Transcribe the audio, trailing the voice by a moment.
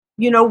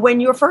when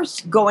you're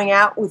first going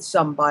out with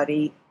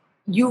somebody,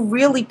 you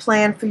really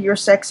plan for your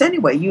sex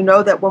anyway. You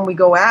know that when we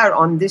go out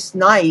on this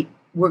night,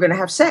 we're going to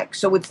have sex.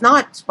 So it's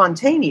not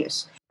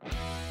spontaneous.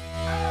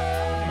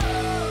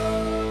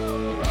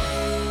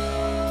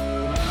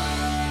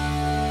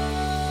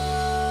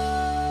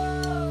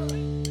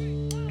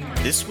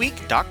 This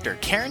week, Dr.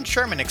 Karen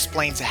Sherman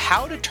explains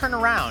how to turn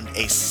around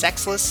a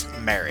sexless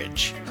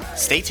marriage.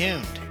 Stay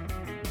tuned.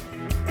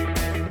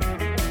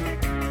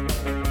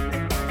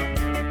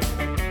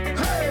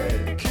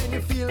 Hey, can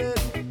you feel it?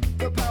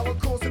 The power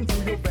coursing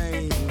through your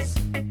veins.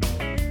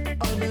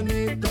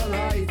 Underneath the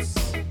lights.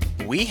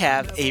 We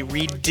have a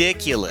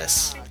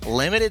ridiculous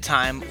limited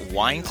time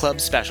wine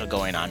club special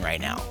going on right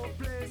now.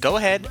 Go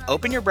ahead,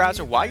 open your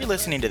browser while you're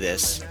listening to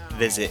this,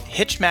 visit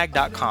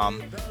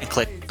hitchmag.com, and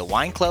click the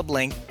wine club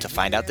link to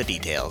find out the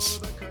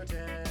details.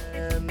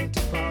 And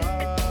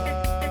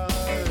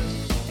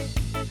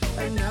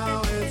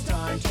now it's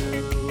time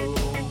to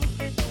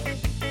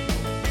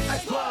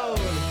explode.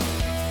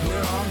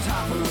 We're on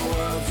top of the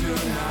world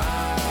tonight.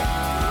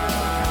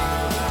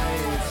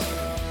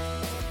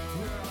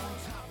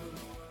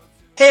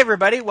 Hey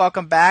everybody,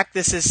 welcome back.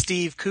 This is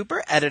Steve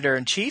Cooper,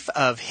 editor-in-chief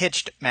of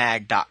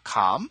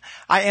hitchedmag.com.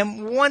 I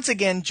am once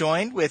again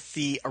joined with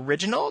the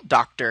original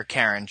Dr.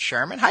 Karen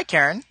Sherman. Hi,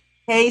 Karen.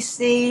 Hey,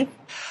 Steve.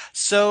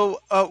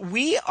 So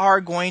we are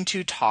going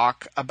to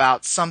talk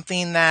about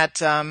something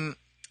that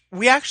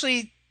we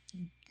actually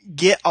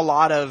get a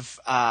lot of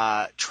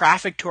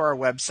traffic to our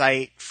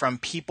website from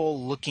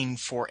people looking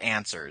for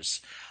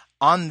answers.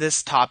 On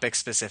this topic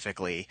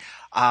specifically,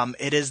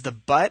 it is the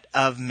butt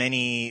of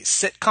many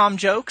sitcom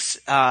jokes.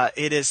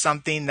 It is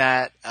something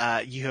that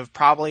you have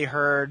probably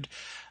heard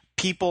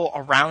people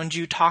around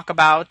you talk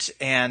about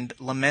and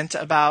lament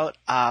about,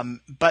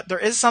 but there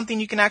is something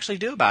you can actually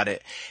do about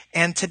it.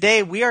 And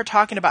today we are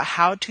talking about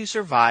how to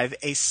survive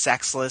a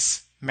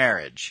sexless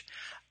marriage.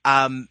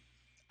 I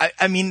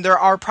mean, there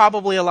are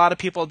probably a lot of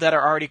people that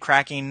are already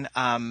cracking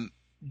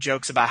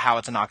jokes about how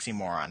it's an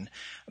oxymoron,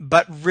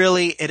 but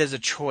really it is a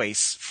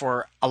choice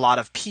for a lot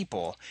of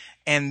people,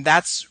 and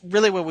that's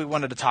really what we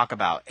wanted to talk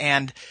about.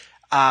 And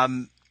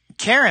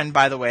Karen,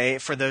 by the way,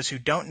 for those who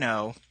don't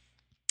know,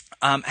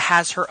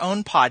 has her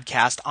own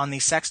podcast on the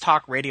Sex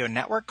Talk Radio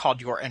Network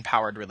called Your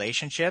Empowered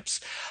Relationships,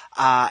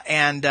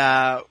 and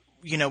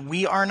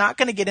we are not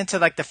going to get into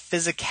like the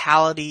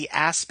physicality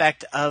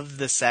aspect of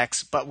the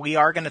sex, but we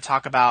are going to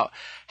talk about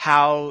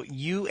how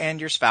you and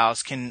your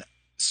spouse can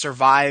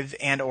survive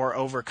and or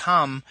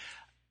overcome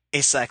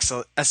a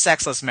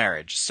sexless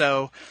marriage.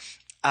 So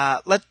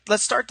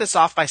let's start this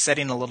off by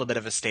setting a little bit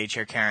of a stage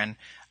here, Karen.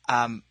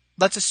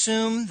 Let's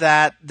assume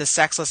that the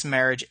sexless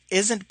marriage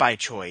isn't by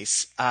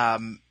choice.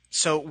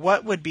 So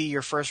what would be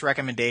your first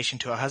recommendation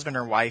to a husband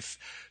or wife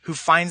who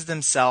finds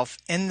themselves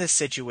in this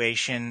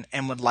situation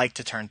and would like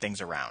to turn things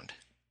around?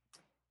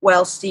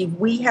 Well, Steve,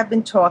 we have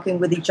been talking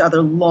with each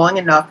other long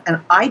enough,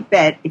 and I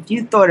bet if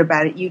you thought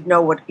about it, you'd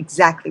know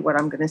exactly what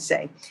I'm going to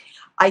say.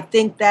 I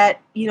think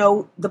that,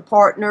 the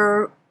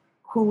partner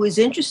who is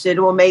interested,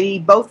 or maybe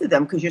both of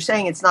them, because you're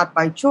saying it's not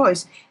by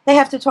choice, they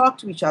have to talk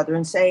to each other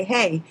and say,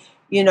 hey,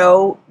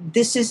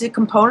 this is a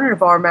component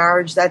of our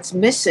marriage that's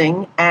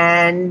missing,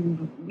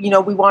 and,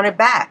 we want it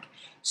back.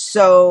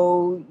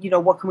 So,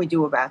 what can we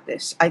do about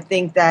this? I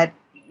think that,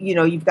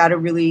 you've got to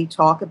really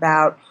talk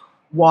about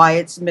why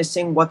it's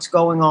missing, what's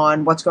going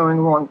on, what's going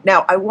wrong.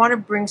 Now, I want to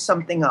bring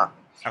something up.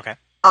 Okay.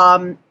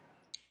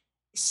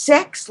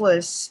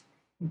 Sexless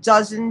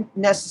doesn't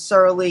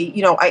necessarily,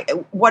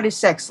 what is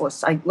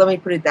sexless? Let me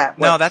put it that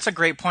way. No, that's a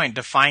great point.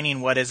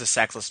 Defining what is a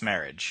sexless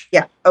marriage.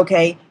 Yeah.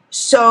 Okay.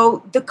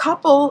 So the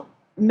couple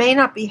may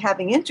not be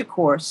having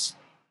intercourse,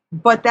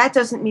 but that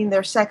doesn't mean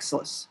they're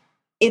sexless.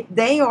 If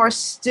they are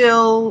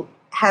still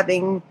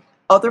having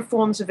other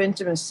forms of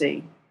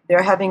intimacy,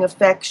 they're having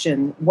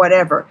affection,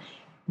 whatever,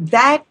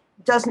 that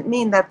doesn't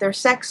mean that they're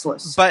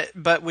sexless.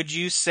 But would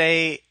you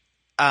say,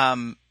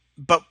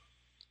 but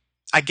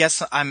I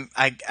guess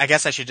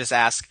I should just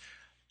ask,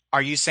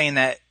 are you saying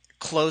that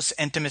close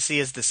intimacy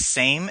is the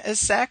same as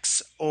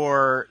sex,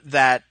 or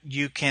that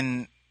you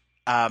can,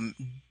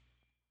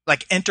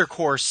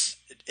 intercourse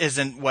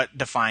isn't what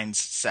defines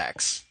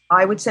sex?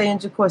 I would say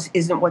intercourse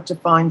isn't what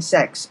defines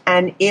sex.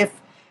 And if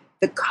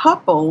the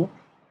couple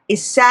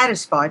is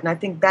satisfied, and I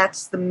think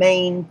that's the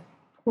main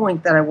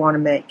point that I want to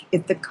make,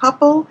 if the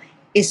couple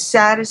is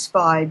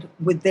satisfied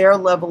with their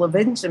level of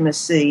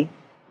intimacy,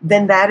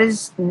 then that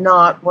is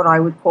not what I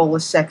would call a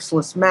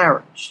sexless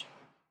marriage.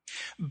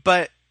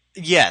 But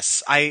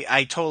yes,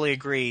 I totally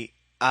agree.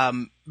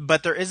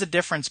 But there is a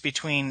difference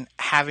between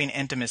having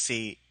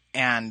intimacy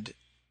and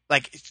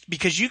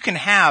because you can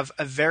have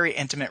a very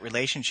intimate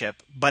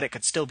relationship, but it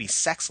could still be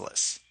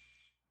sexless.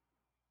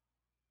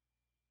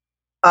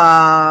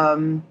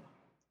 Well,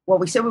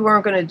 we said we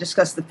weren't going to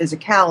discuss the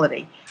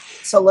physicality.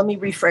 So let me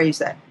rephrase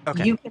that.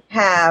 Okay. You can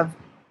have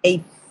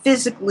a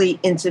physically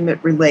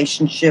intimate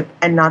relationship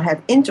and not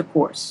have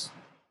intercourse,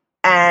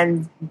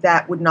 and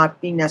that would not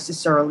be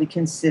necessarily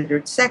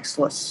considered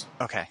sexless.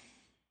 Okay.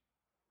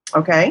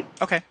 Okay?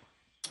 Okay.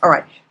 All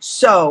right.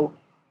 So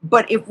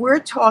But if we're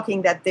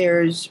talking that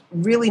there's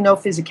really no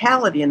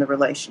physicality in the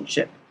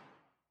relationship,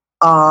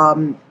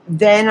 then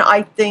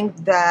I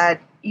think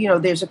that,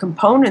 there's a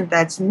component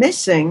that's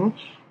missing,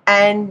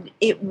 and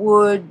it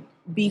would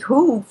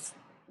behoove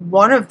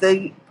one of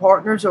the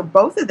partners or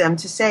both of them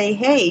to say,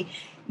 hey,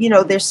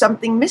 there's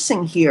something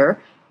missing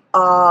here.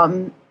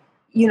 I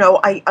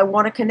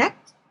want to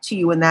connect to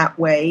you in that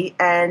way.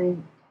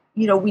 And,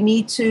 we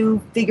need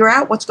to figure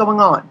out what's going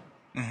on.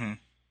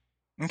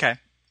 Mm-hmm. Okay.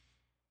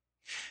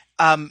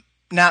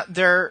 Now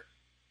they're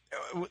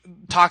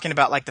talking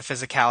about like the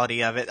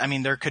physicality of it. I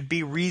mean, there could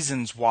be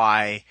reasons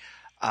why,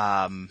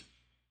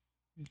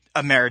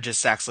 a marriage is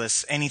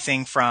sexless,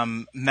 anything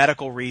from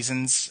medical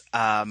reasons,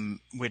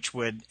 which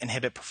would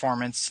inhibit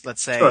performance,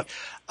 let's say. Sure.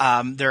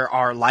 There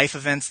are life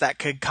events that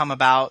could come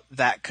about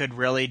that could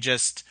really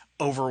just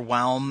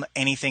overwhelm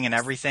anything and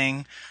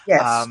everything.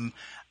 Yes.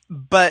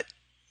 But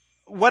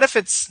what if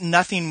it's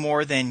nothing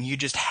more than you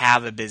just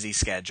have a busy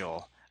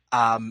schedule?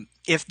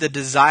 If the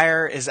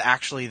desire is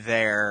actually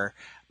there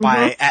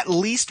by at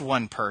least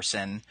one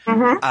person,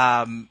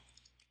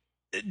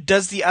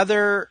 does the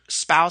other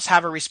spouse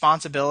have a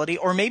responsibility?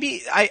 Or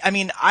maybe,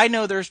 I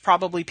know there's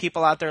probably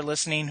people out there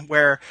listening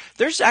where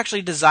there's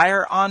actually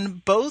desire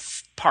on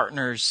both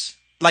partners.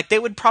 Like they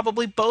would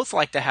probably both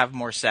like to have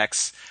more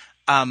sex,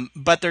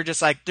 but they're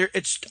just like,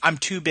 I'm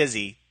too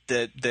busy.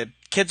 The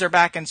kids are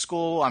back in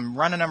school. I'm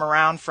running them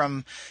around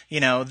from,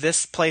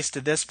 this place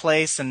to this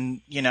place,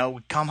 and, we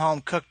come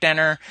home, cook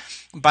dinner.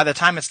 By the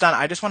time it's done,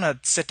 I just want to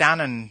sit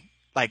down and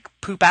like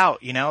poop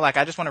out, like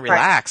I just want to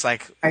relax.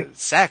 Right. Like Right.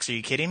 Sex. Are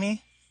you kidding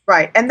me?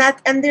 Right. And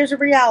there's a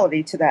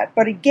reality to that.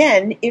 But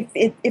again,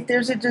 if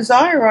there's a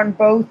desire on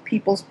both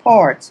people's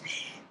parts,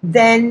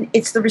 then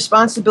it's the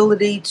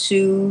responsibility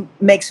to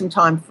make some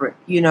time for it,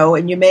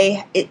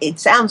 and it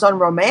sounds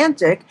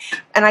unromantic.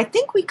 And I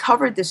think we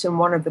covered this in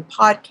one of the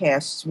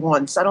podcasts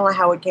once. I don't know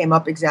how it came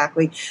up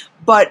exactly,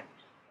 but,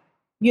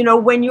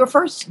 when you're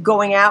first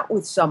going out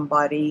with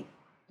somebody,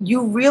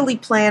 you really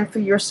plan for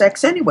your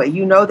sex anyway.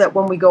 You know that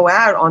when we go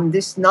out on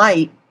this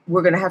night,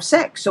 we're going to have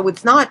sex. So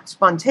it's not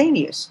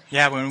spontaneous.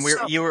 Yeah.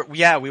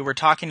 We were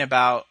talking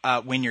about,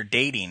 when you're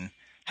dating,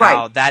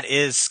 how Right. that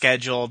is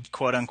scheduled,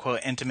 quote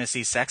unquote,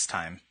 intimacy sex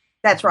time.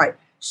 That's right.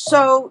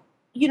 So,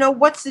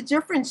 what's the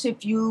difference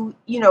if you,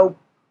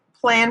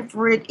 plan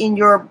for it in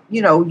your,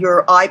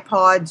 your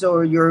iPods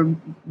or your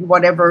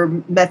whatever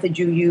method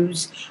you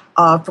use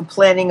for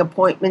planning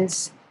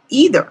appointments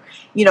either?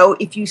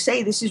 If you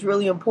say this is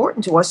really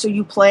important to us, so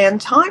you plan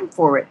time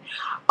for it.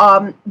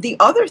 The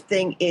other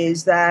thing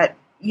is that,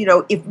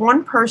 if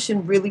one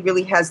person really,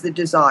 really has the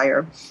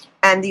desire,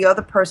 and the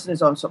other person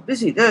is, I'm so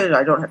busy,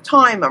 I don't have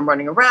time, I'm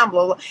running around,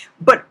 blah, blah.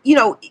 But,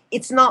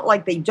 it's not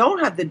like they don't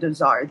have the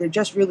desire. They're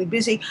just really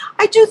busy.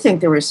 I do think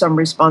there is some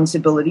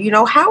responsibility.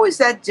 How is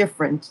that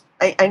different?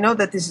 I know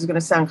that this is going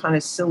to sound kind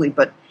of silly,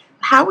 but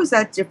how is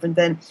that different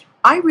than,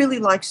 I really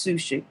like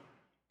sushi,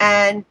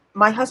 and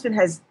my husband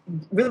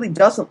really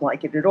doesn't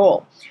like it at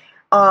all.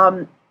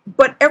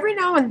 But every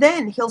now and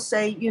then he'll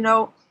say,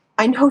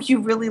 I know you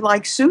really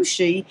like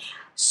sushi,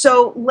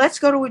 so let's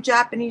go to a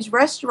Japanese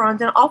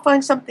restaurant and I'll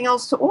find something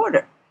else to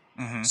order.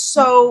 Mm-hmm.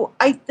 So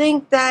I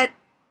think that,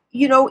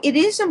 it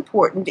is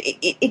important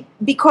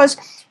because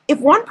if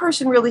one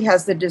person really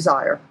has the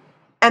desire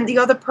and the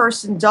other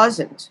person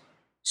doesn't,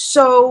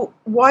 so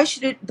why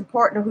should the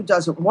partner who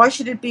doesn't, why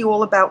should it be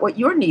all about what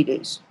your need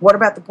is? What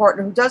about the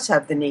partner who does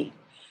have the need?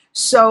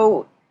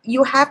 So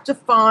you have to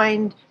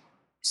find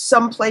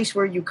some place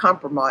where you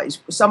compromise,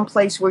 some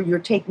place where you're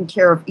taking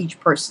care of each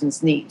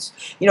person's needs.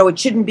 It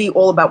shouldn't be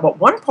all about what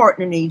one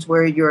partner needs,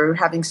 where you're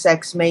having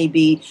sex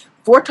maybe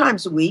 4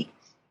 times a week,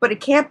 but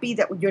it can't be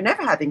that you're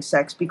never having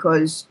sex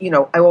because,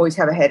 I always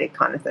have a headache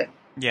kind of thing.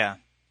 Yeah.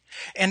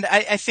 And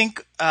I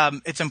think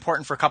it's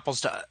important for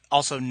couples to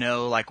also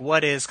know, like,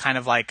 what is kind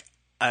of like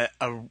a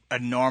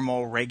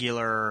normal,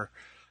 regular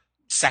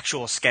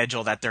sexual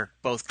schedule that they're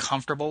both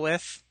comfortable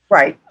with.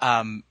 Right.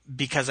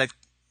 Because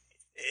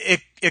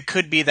it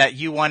could be that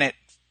you want it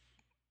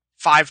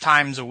 5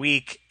 times a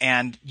week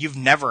and you've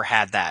never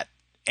had that.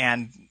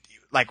 And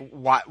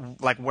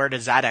where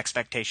does that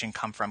expectation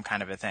come from,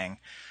 kind of a thing.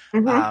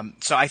 Mm-hmm.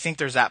 So I think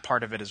there's that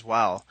part of it as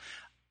well.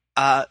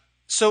 Now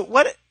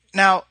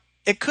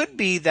it could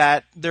be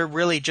that there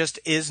really just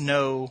is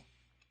no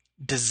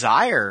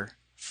desire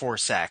for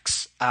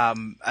sex.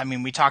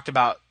 We talked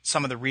about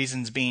some of the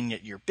reasons being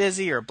that you're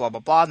busy or blah, blah,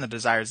 blah, and the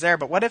desire's there.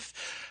 But what if,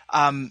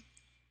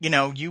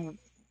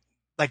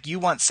 you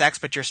want sex,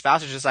 but your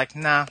spouse is just like,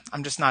 nah,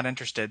 I'm just not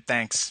interested.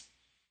 Thanks.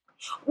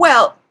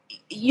 Well,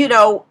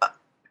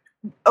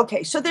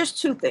 okay, so there's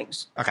 2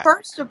 things. Okay.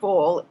 First of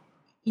all,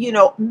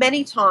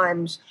 many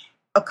times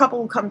a couple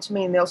will come to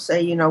me and they'll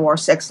say, our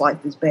sex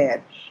life is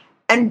bad.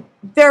 And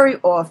very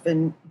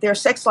often their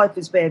sex life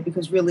is bad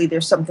because really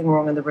there's something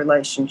wrong in the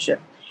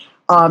relationship.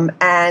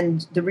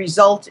 And the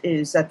result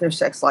is that their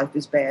sex life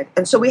is bad.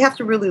 And so we have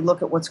to really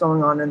look at what's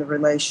going on in the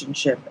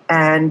relationship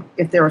and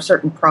if there are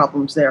certain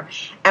problems there.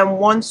 And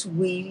once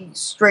we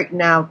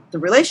straighten out the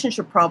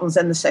relationship problems,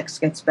 then the sex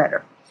gets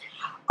better.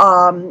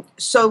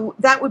 So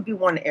that would be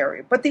one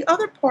area. But the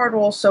other part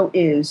also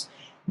is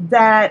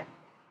that,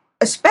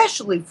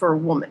 especially for a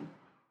woman,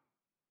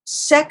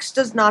 sex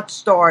does not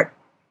start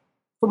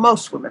for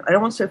most women. I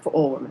don't want to say for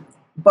all women,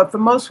 but for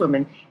most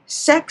women,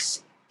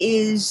 sex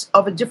is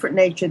of a different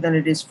nature than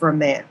it is for a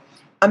man.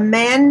 A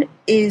man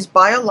is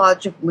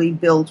biologically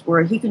built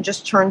where he can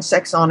just turn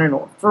sex on and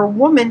off. For a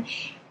woman,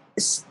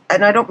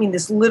 and I don't mean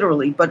this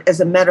literally, but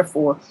as a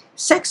metaphor,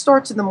 sex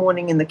starts in the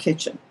morning in the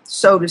kitchen,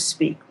 so to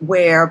speak,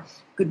 where,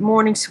 good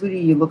morning, sweetie,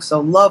 you look so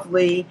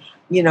lovely,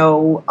 you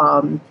know,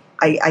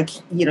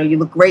 you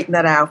look great in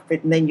that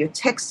outfit, and then you're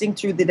texting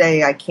through the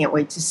day, I can't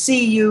wait to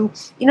see you,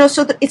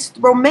 so that it's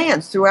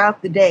romance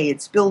throughout the day,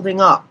 it's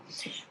building up.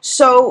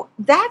 So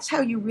that's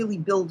how you really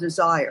build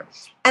desire.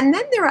 And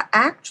then there are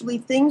actually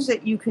things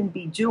that you can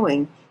be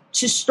doing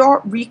to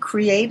start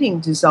recreating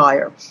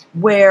desire,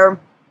 where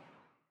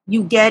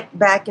you get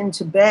back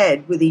into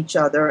bed with each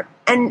other,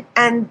 and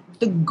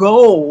the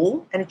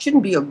goal, and it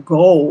shouldn't be a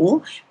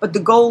goal, but the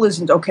goal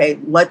isn't, okay,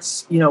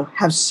 let's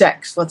have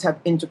sex, let's have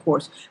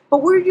intercourse,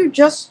 but where you're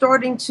just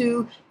starting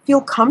to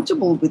feel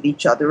comfortable with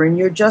each other, and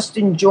you're just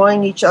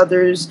enjoying each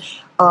other's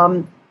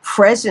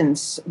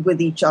presence with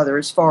each other,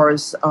 as far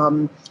as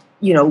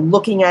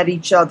looking at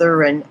each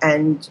other,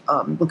 and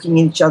looking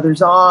in each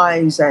other's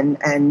eyes,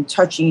 and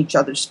touching each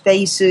other's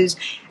faces,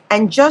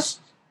 and just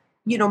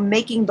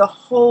making the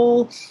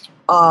whole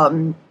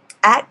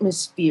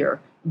atmosphere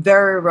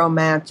very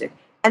romantic.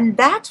 And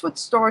that's what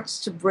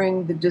starts to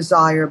bring the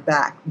desire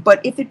back.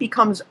 But if it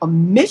becomes a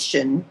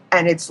mission,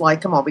 and it's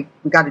like, come on, we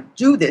got to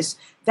do this,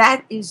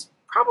 that is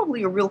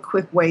probably a real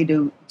quick way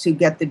to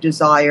get the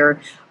desire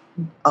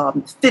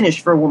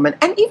finished for a woman,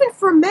 and even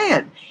for a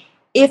man.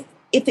 If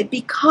it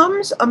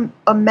becomes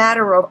a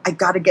matter of, I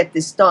got to get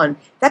this done,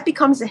 that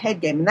becomes a head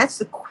game, and that's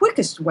the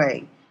quickest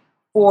way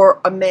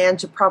for a man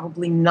to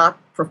probably not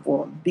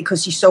perform,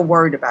 because he's so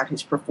worried about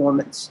his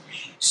performance.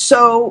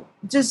 So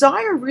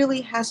desire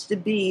really has to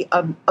be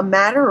a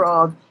matter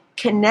of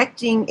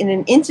connecting in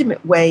an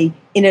intimate way,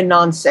 in a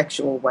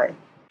non-sexual way.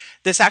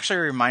 This actually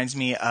reminds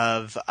me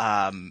of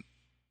a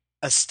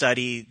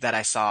study that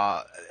I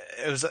saw.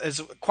 It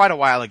was quite a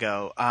while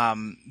ago,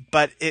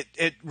 but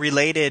it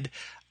related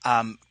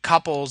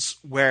couples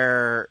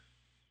where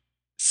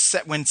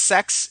when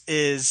sex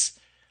is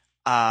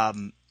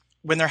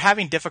when they're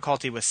having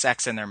difficulty with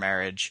sex in their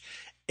marriage,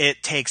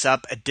 it takes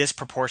up a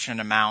disproportionate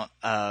amount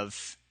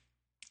of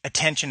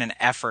attention and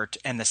effort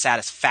and the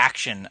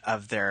satisfaction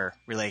of their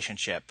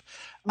relationship.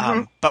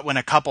 Mm-hmm. But when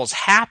a couple's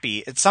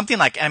happy, it's something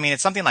like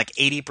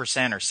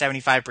 80% or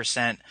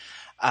 75%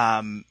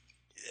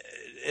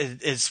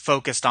 is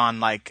focused on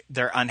like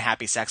their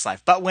unhappy sex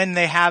life. But when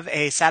they have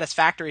a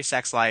satisfactory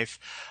sex life,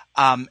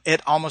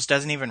 it almost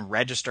doesn't even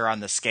register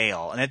on the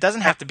scale. And it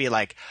doesn't have to be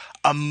like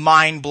a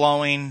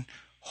mind-blowing,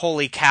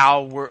 holy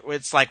cow,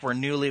 it's like we're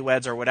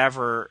newlyweds or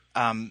whatever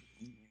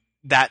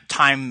that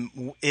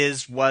time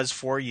was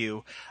for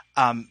you.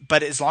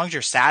 But as long as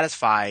you're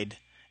satisfied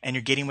and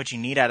you're getting what you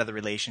need out of the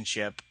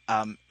relationship,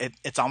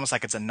 it's almost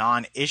like it's a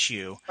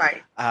non-issue.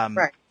 Right.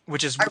 Right.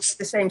 Which is I read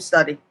the same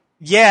study.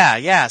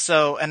 Yeah.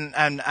 So, and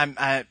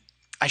I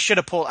should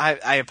have pulled.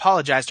 I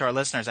apologize to our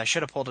listeners. I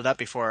should have pulled it up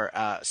before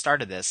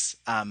started this.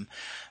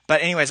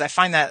 But anyways, I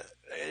find that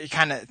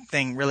kind of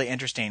thing really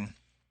interesting.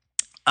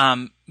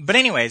 But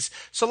anyways,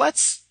 so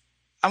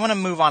I want to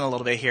move on a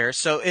little bit here.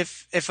 So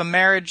if a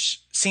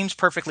marriage seems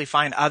perfectly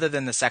fine other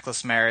than the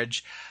sexless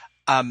marriage,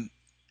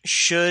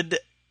 should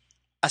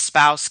a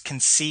spouse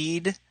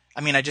concede?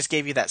 I mean, I just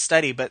gave you that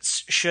study, but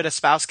should a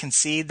spouse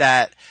concede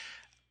that,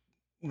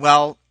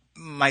 well,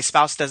 my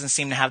spouse doesn't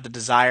seem to have the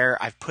desire,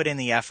 I've put in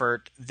the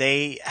effort,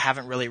 they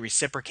haven't really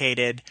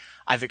reciprocated,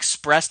 I've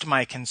expressed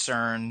my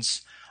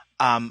concerns,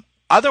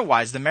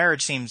 otherwise the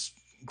marriage seems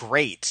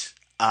great.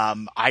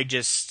 I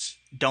just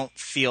don't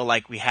feel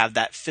like we have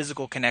that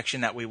physical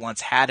connection that we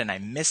once had, and I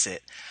miss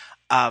it.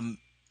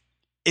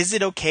 Is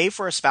it okay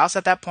for a spouse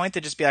at that point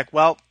to just be like,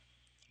 well,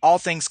 all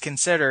things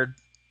considered,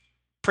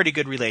 pretty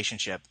good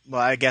relationship.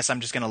 Well, I guess I'm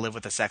just going to live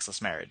with a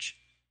sexless marriage?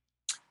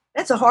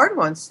 That's a hard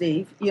one,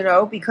 Steve,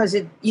 because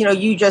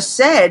you just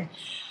said,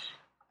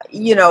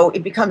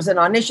 it becomes a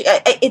non-issue.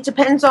 It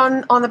depends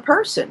on the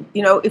person.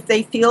 If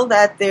they feel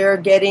that they're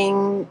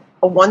getting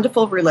a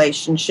wonderful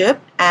relationship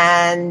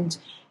and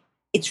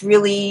it's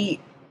really,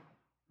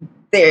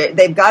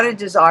 they've got a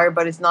desire,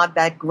 but it's not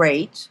that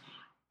great.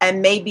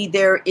 And maybe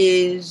there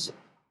is,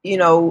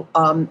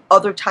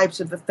 other types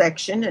of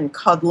affection and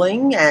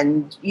cuddling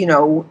and,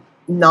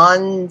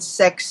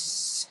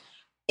 non-sex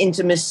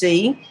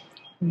intimacy,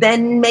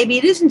 then maybe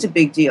it isn't a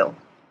big deal.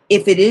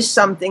 If it is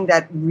something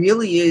that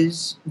really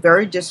is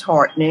very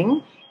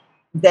disheartening,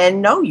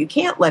 then no, you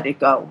can't let it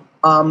go.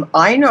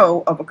 I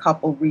know of a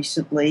couple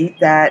recently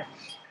that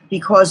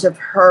because of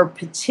her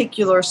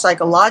particular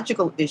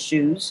psychological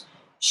issues,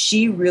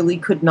 she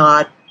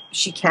cannot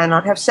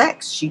have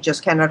sex. She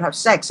just cannot have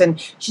sex. And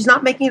she's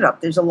not making it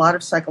up. There's a lot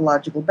of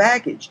psychological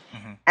baggage.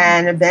 Mm-hmm.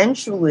 And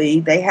eventually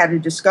they had a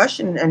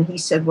discussion and he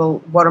said,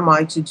 well, what am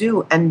I to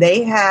do? And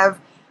they have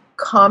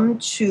come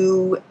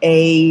to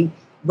a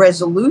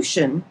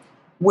resolution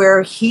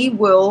where he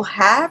will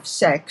have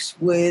sex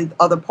with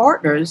other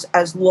partners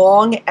as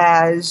long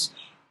as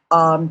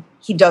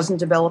he doesn't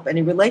develop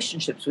any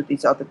relationships with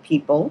these other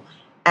people,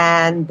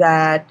 and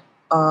that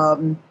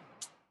the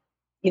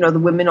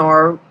women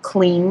are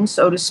clean,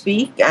 so to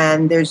speak,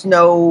 and there's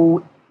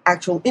no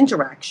actual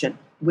interaction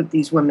with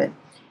these women.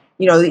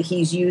 That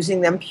he's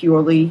using them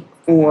purely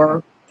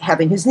for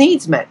having his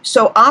needs met.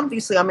 So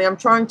obviously, I mean, I'm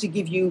trying to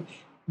give you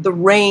the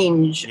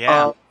range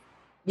of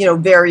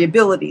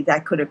variability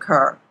that could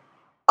occur.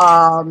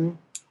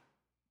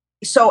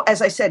 So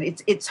as I said,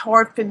 it's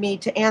hard for me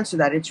to answer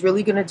that. It's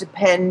really going to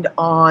depend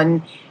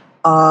on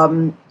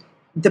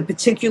the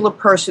particular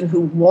person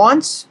who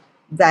wants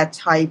that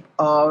type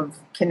of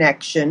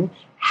connection,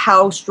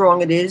 how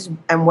strong it is,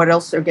 and what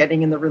else they're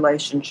getting in the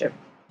relationship.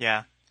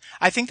 Yeah.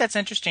 I think that's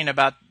interesting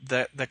about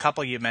the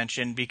couple you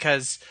mentioned,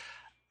 because,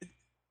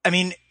 I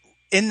mean,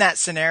 in that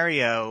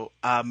scenario,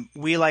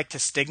 we like to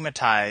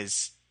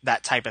stigmatize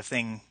that type of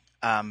thing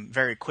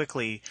very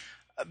quickly,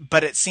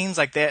 but it seems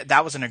like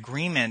that was an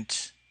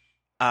agreement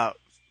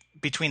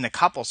between the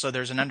couple, so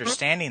there's an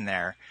understanding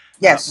there.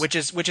 Yes. Which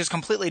is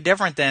completely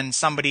different than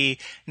somebody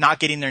not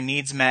getting their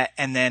needs met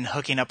and then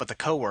hooking up with a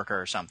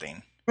coworker or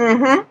something.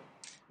 Mm-hmm.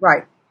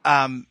 Right.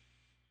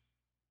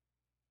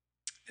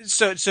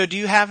 So do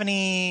you have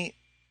any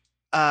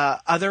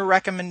other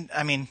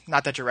I mean,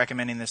 not that you're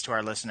recommending this to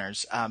our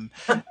listeners. But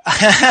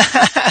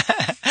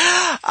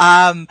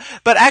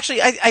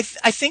actually, I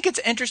think it's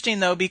interesting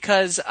though,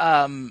 because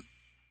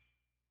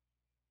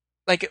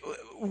like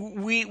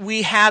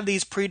we have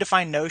these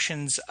predefined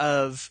notions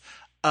of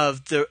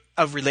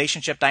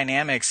relationship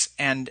dynamics,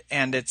 and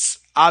it's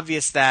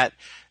obvious that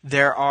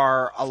there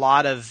are a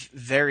lot of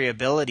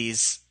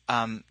variabilities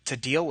to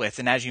deal with.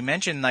 And as you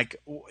mentioned, like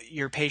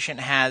your patient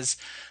has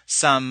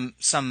some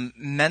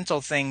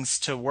mental things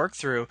to work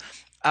through.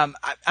 I'm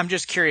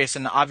just curious,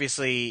 and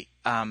obviously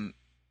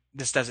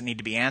this doesn't need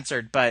to be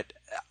answered, but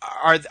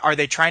are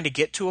they trying to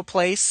get to a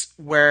place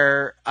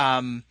where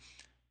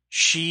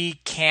she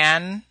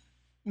can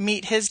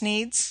meet his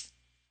needs?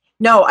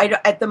 No,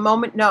 at the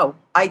moment, no.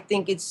 I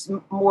think it's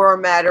more a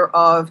matter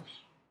of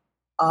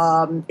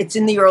it's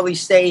in the early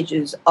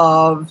stages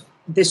of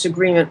this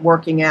agreement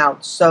working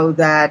out, so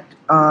that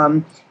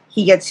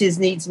he gets his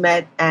needs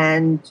met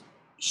and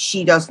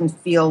she doesn't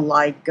feel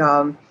like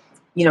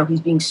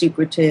he's being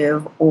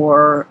secretive,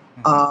 or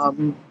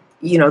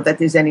that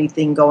there's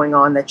anything going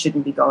on that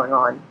shouldn't be going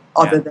on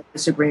other than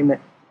this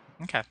agreement.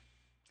 Okay.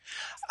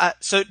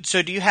 So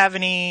do you have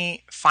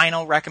any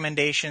final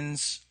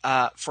recommendations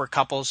for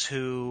couples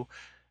who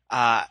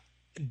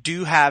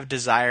do have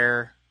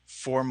desire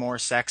for more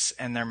sex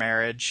in their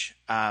marriage,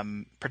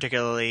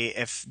 particularly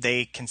if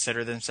they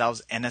consider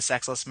themselves in a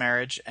sexless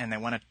marriage and they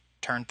want to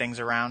turn things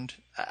around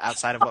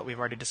outside of what we've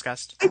already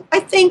discussed? I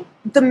think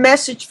the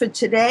message for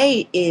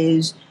today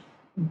is,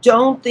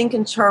 don't think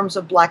in terms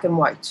of black and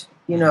white.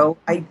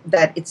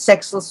 That it's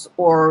sexless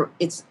or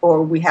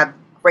we have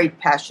great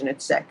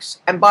passionate sex.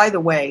 And by the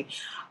way,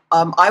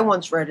 I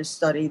once read a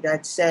study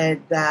that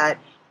said that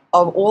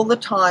of all the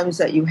times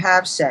that you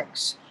have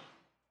sex,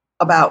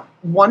 about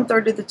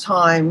 1/3 of the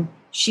time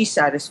she's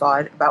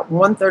satisfied, about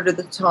 1/3 of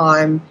the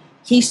time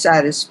he's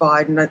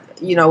satisfied, and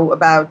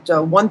about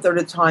 1/3 of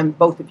the time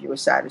both of you are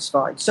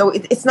satisfied. So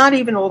it's not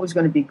even always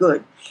going to be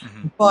good.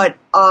 Mm-hmm. But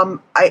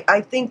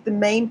I think the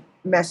main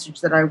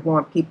message that I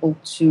want people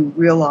to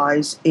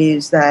realize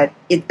is that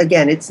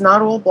it's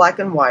not all black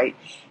and white.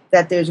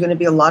 That there's going to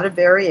be a lot of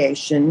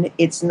variation.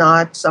 It's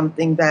not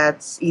something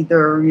that's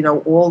either,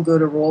 all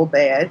good or all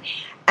bad.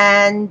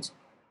 And,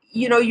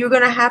 you're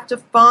going to have to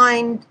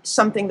find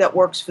something that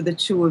works for the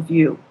two of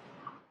you.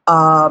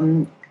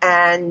 And,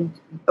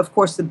 of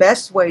course, the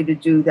best way to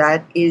do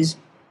that is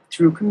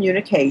through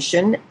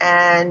communication,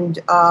 and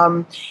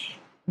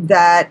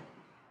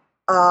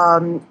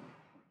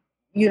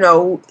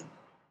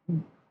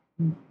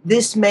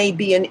this may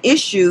be an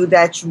issue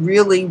that's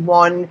really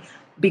one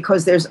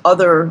because there's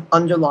other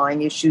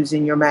underlying issues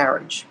in your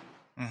marriage.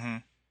 Mm-hmm.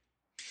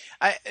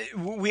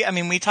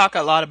 We talk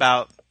a lot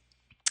about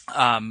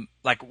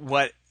like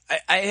what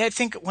I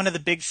think one of the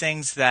big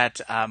things that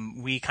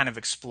we kind of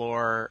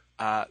explore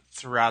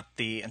throughout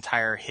the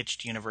entire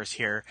Hitched universe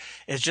here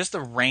is just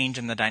the range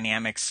and the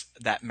dynamics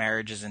that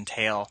marriages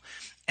entail.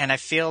 And I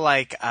feel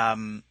like,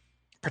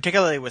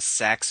 particularly with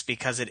sex,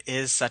 because it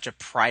is such a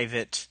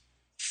private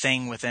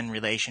thing within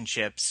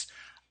relationships,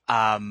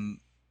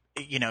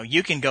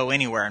 you can go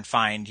anywhere and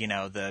find,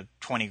 the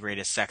 20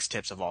 greatest sex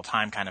tips of all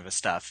time kind of a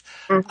stuff.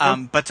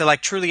 Mm-hmm. But to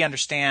like truly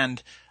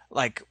understand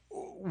like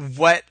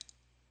what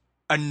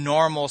a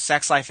normal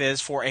sex life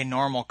is for a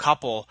normal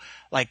couple,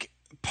 like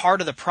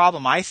part of the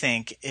problem, I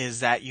think,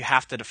 is that you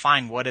have to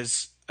define what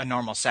is a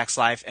normal sex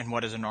life and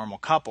what is a normal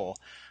couple.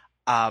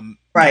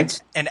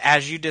 Right. And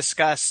as you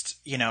discussed,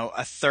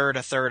 a third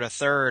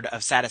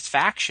of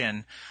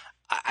satisfaction,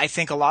 I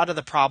think a lot of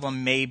the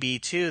problem may be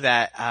too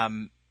that,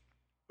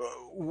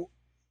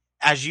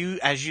 as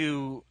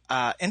you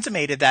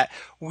intimated, that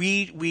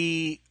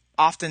we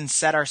often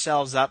set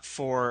ourselves up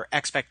for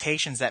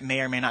expectations that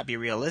may or may not be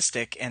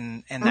realistic,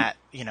 and that,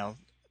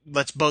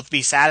 let's both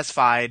be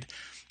satisfied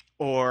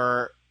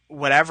or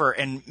whatever,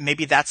 and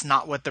maybe that's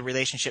not what the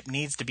relationship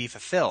needs to be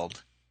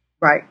fulfilled.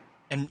 Right.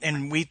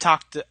 And we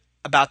talked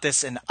about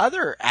this in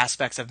other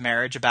aspects of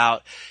marriage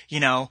about,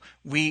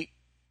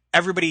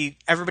 everybody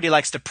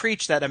likes to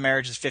preach that a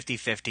marriage is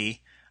 50-50.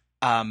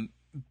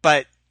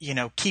 But,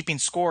 keeping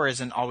score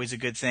isn't always a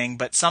good thing,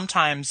 but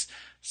sometimes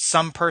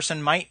some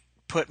person might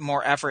put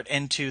more effort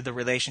into the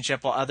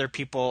relationship while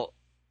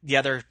the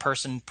other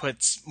person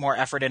puts more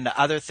effort into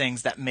other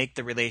things that make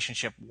the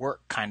relationship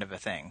work, kind of a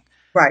thing.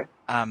 Right.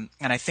 And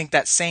I think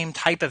that same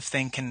type of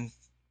thing can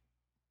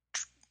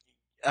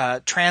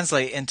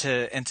translate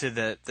into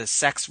the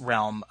sex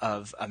realm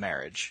of a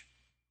marriage.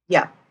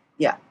 Yeah.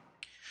 Yeah.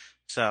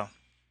 So,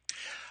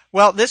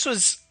 well, this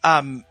was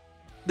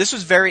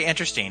very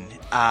interesting,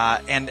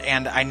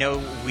 and I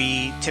know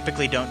we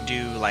typically don't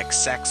do like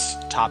sex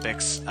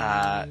topics,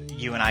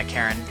 you and I,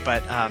 Karen,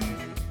 but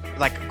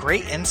like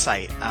great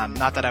insight.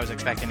 Not that I was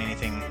expecting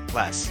anything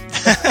less.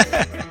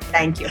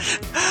 Thank you.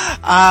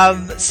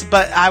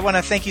 But I want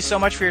to thank you so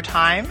much for your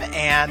time,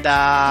 and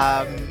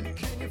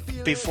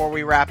before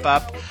we wrap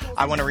up,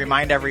 I want to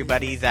remind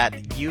everybody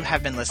that you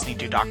have been listening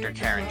to Dr.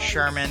 Karen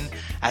Sherman.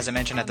 As I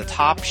mentioned at the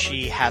top,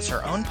 she has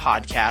her own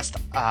podcast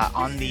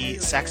on the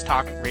Sex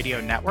Talk Radio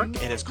Network.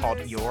 It is called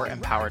Your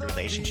Empowered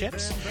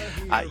Relationships.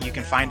 You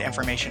can find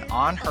information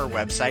on her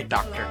website,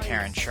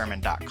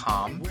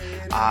 drkarensherman.com.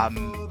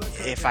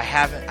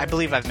 I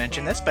believe I've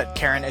mentioned this, but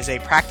Karen is a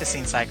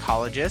practicing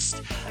psychologist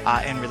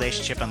in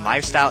relationship and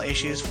lifestyle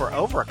issues for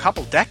over a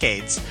couple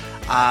decades.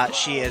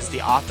 She is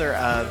the author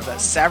of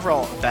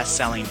several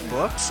best-selling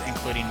books,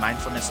 including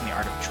Mindfulness and the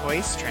Art of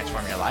Choice,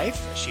 Transform Your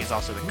Life. She is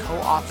also the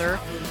co-author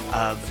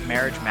of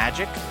Marriage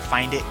Magic,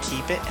 Find It,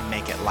 Keep It, and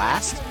Make It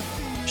Last.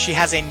 She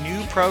has a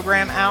new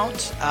program out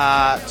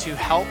to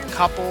help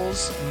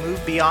couples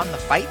move beyond the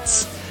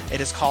fights. It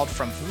is called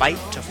From Fight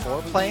to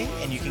Foreplay,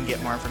 and you can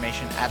get more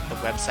information at the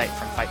website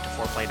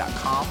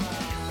fromfighttoforeplay.com.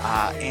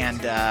 And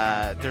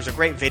there's a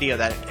great video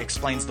that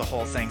explains the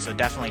whole thing, so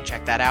definitely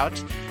check that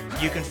out.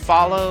 You can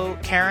follow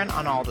Karen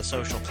on all the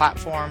social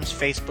platforms,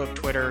 Facebook,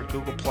 Twitter,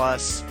 Google+.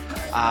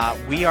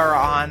 We are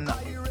on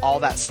all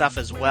that stuff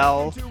as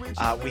well.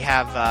 We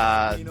have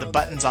the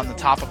buttons on the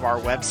top of our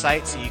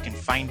website, so you can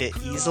find it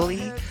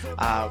easily,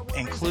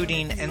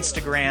 including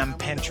Instagram,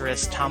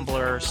 Pinterest,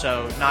 Tumblr,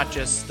 so not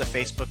just the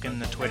Facebook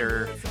and the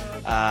Twitter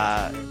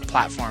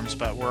platforms,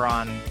 but we're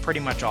on pretty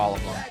much all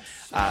of them.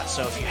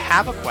 So if you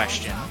have a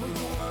question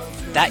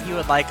that you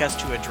would like us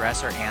to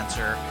address or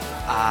answer,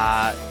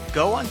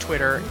 go on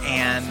Twitter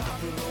and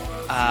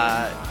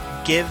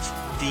give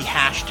the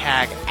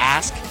hashtag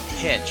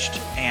AskHitched,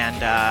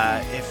 and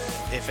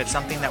if it's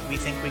something that we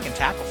think we can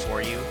tackle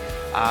for you,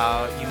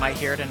 you might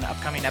hear it in an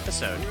upcoming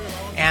episode.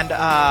 And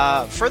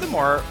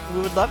furthermore,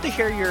 we would love to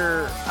hear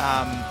your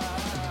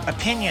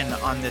opinion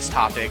on this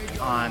topic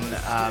on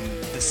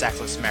the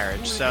sexless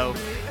marriage. So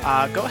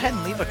go ahead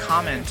and leave a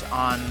comment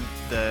on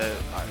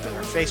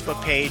our Facebook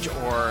page,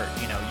 or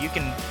you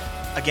can.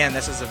 Again,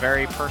 this is a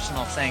very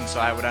personal thing,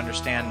 so I would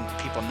understand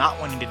people not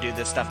wanting to do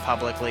this stuff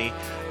publicly.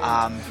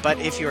 But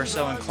if you are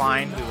so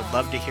inclined, we would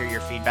love to hear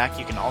your feedback.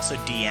 You can also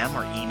DM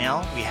or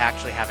email. We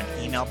actually have an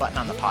email button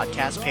on the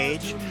podcast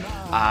page.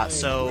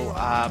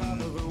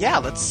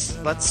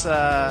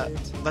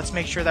 Let's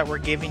make sure that we're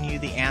giving you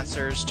the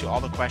answers to all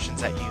the questions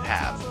that you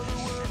have.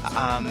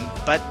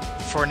 But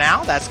for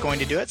now, that's going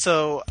to do it.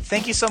 So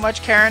thank you so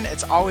much, Karen.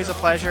 It's always a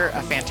pleasure.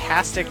 A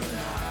fantastic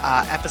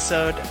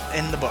episode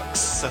in the books.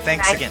 So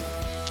thanks again.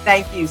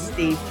 Thank you,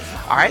 Steve.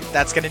 All right,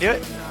 that's going to do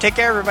it. Take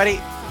care,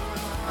 everybody.